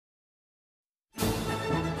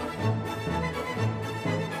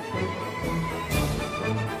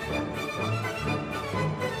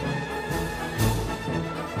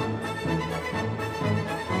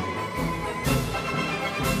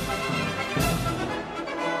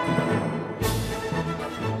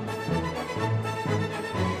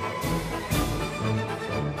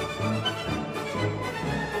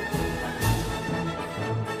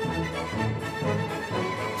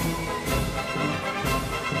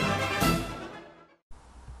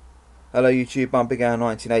Hello YouTube, I'm Big Al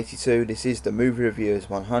 1982. This is the Movie Reviewers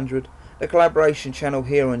 100, the collaboration channel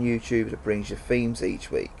here on YouTube that brings you themes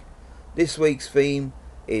each week. This week's theme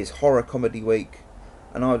is Horror Comedy Week,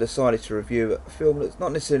 and I've decided to review a film that's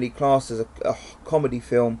not necessarily classed as a comedy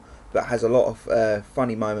film, but has a lot of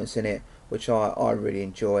funny moments in it, which I really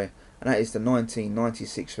enjoy, and that is the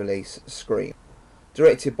 1996 release Scream.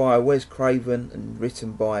 Directed by Wes Craven and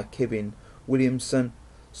written by Kevin Williamson,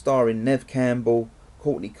 starring Neve Campbell,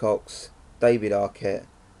 Courtney Cox, David Arquette,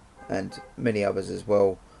 and many others as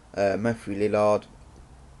well. Matthew Lillard,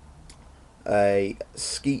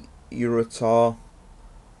 Skeet Ulrich,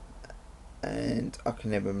 and I can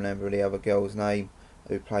never remember the other girl's name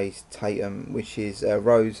who plays Tatum, which is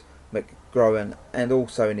Rose McGowan, and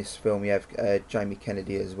also in this film you have Jamie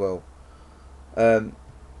Kennedy as well.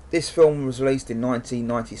 This film was released in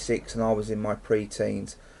 1996 and I was in my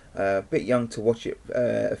pre-teens, a bit young to watch it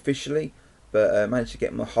officially, but managed to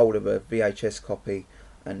get my hold of a VHS copy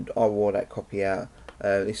and I wore that copy out.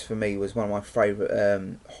 This for me was one of my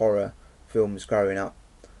favourite horror films growing up.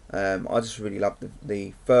 I just really loved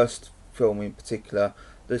the first film in particular.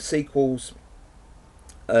 The sequels,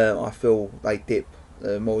 I feel they dip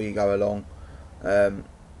the more you go along,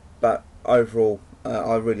 but overall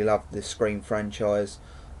I really love the Scream franchise.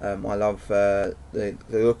 I love the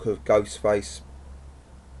look of Ghostface,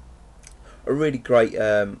 a really great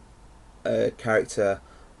character,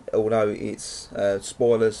 although it's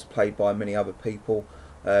spoilers, played by many other people,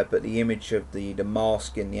 but the image of the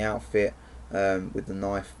mask and the outfit with the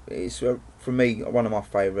knife is for me one of my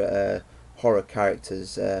favourite horror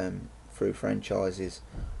characters through franchises.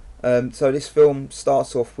 So this film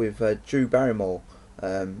starts off with Drew Barrymore,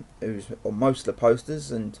 who's on most of the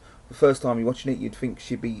posters, and the first time you're watching it you'd think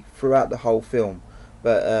she'd be throughout the whole film,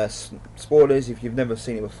 but spoilers if you've never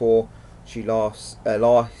seen it before, she lasts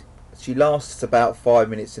about 5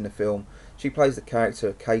 minutes in the film. She plays the character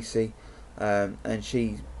of Casey, and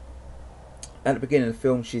she, at the beginning of the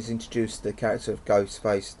film, she's introduced to the character of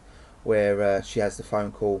Ghostface, where she has the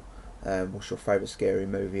phone call, what's your favourite scary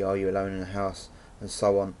movie, are you alone in a house, and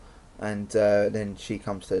so on, and then she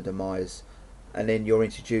comes to her demise, and then you're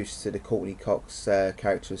introduced to the Courtney Cox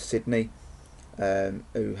character of Sydney,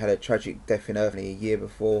 who had a tragic death in Earth a year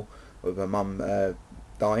before, with her mum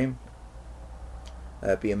dying,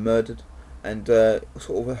 being murdered, and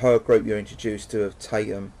sort of her group you're introduced to of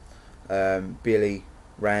Tatum, Billy,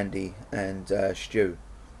 Randy, and Stu.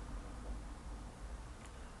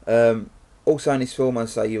 Also in this film, I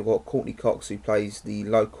say you've got Courtney Cox, who plays the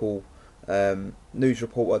local news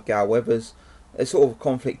reporter Gal Weathers. There's sort of a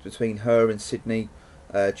conflict between her and Sydney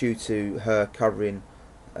due to her covering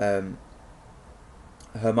her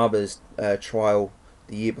mother's trial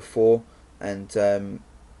the year before, and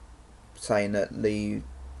saying that the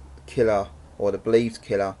killer, or the believed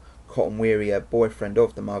killer, Cotton Weary, a boyfriend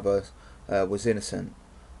of the mother, was innocent.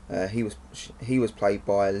 He was played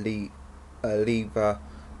by Lever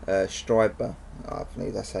Stryber, I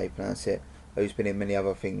believe that's how you pronounce it, who's been in many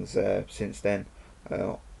other things since then.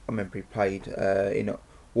 I remember he played in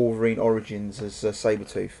Wolverine Origins as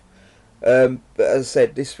Sabretooth. But as I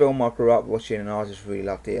said, this film I grew up watching and I just really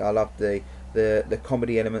loved it. I loved the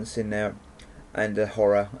comedy elements in there and the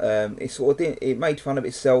horror. It made fun of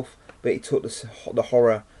itself, but it took the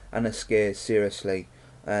horror and the scares seriously.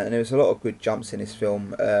 And there was a lot of good jumps in this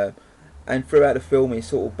film. And throughout the film, it's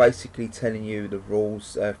sort of basically telling you the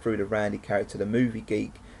rules through the Randy character, the movie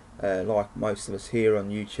geek, like most of us here on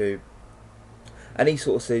YouTube. And he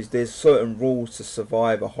sort of says there's certain rules to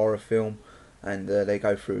survive a horror film, and they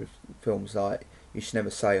go through films like you should never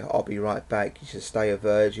say "I'll be right back," you should stay a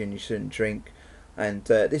virgin, you shouldn't drink, and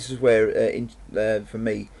this is where, for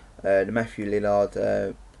me, the Matthew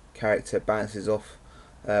Lillard character bounces off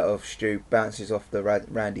of Stu, bounces off the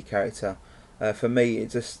Randy character. For me, it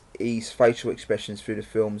just his facial expressions through the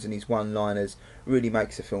films and his one-liners really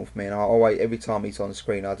makes the film for me. And I every time he's on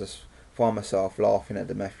screen, I just find myself laughing at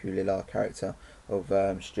the Matthew Lillard character of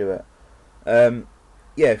Stuart.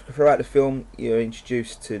 Yeah, throughout the film, you're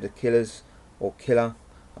introduced to the killers, or killer,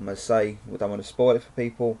 I'm going to say. I don't want to spoil it for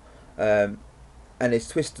people. And there's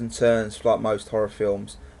twists and turns like most horror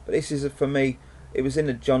films. But this is, for me, it was in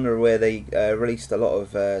a genre where they released a lot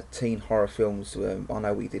of teen horror films. I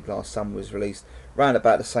know We Did Last Summer was released around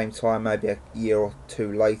about the same time, maybe a year or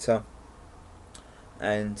two later.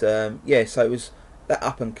 And yeah, so it was that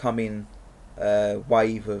up and coming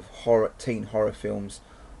wave of teen horror films.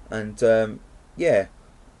 And yeah,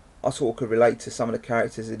 I sort of could relate to some of the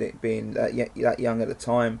characters in it being that young at the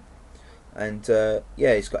time. And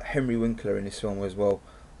yeah, it's got Henry Winkler in this film as well.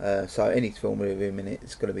 So any film with him in it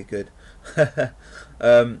is going to be good.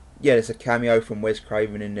 Yeah, there's a cameo from Wes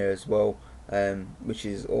Craven in there as well, which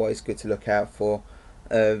is always good to look out for.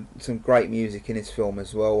 Some great music in this film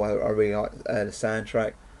as well. I really like the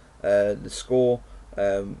soundtrack, the score,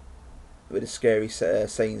 with the scary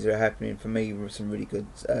scenes that are happening. For me, with some really good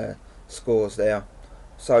scores there.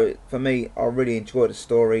 So for me, I really enjoy the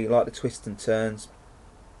story, like the twists and turns.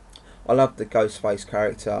 I love the Ghostface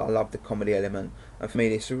character. I love the comedy element, and for me,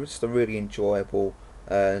 this is just a really enjoyable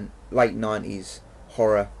late '90s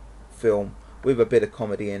horror film with a bit of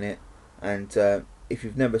comedy in it. And if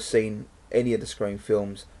you've never seen any of the Scream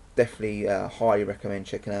films, definitely highly recommend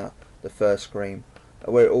checking out the first Scream,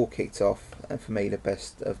 where it all kicked off, and for me, the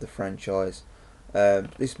best of the franchise.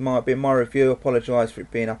 This might be my review. I apologise for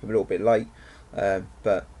it being up a little bit late,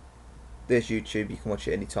 but there's YouTube. You can watch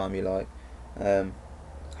it anytime you like.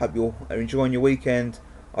 Hope you all are enjoying your weekend.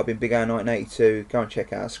 I've been Big Al 1982. Go and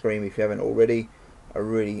check out Scream if you haven't already. A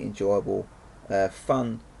really enjoyable,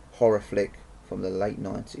 fun horror flick from the late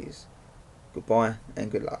 90s. Goodbye and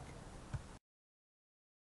good luck.